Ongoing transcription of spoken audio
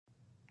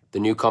The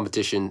new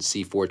competition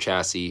C4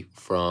 chassis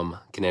from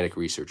Kinetic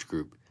Research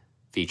Group.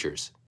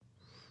 Features: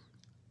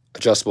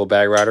 adjustable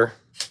bag rider,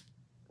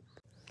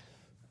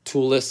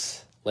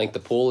 toolless length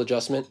of pull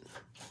adjustment,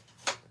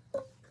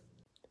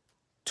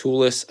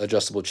 toolless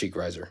adjustable cheek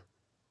riser,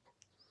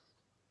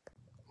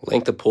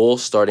 length of pull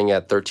starting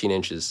at 13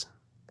 inches,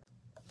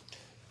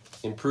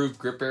 improved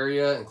grip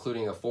area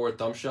including a forward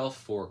thumb shelf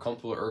for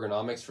comfortable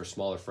ergonomics for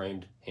smaller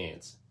framed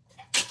hands.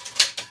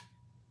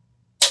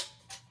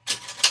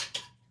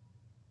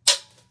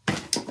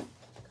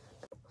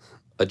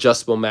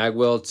 Adjustable mag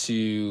well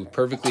to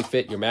perfectly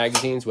fit your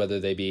magazines, whether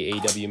they be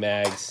AW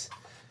mags,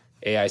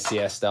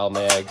 AICS style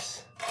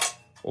mags,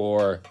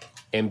 or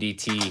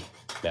MDT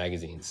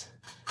magazines.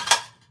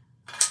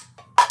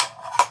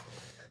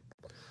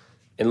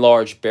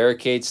 Enlarged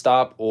barricade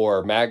stop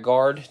or mag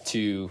guard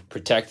to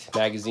protect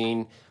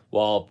magazine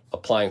while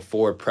applying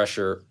forward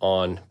pressure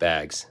on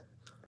bags.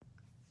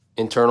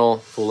 Internal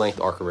full-length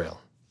Arca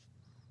rail.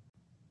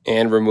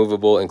 And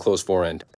removable enclosed fore end.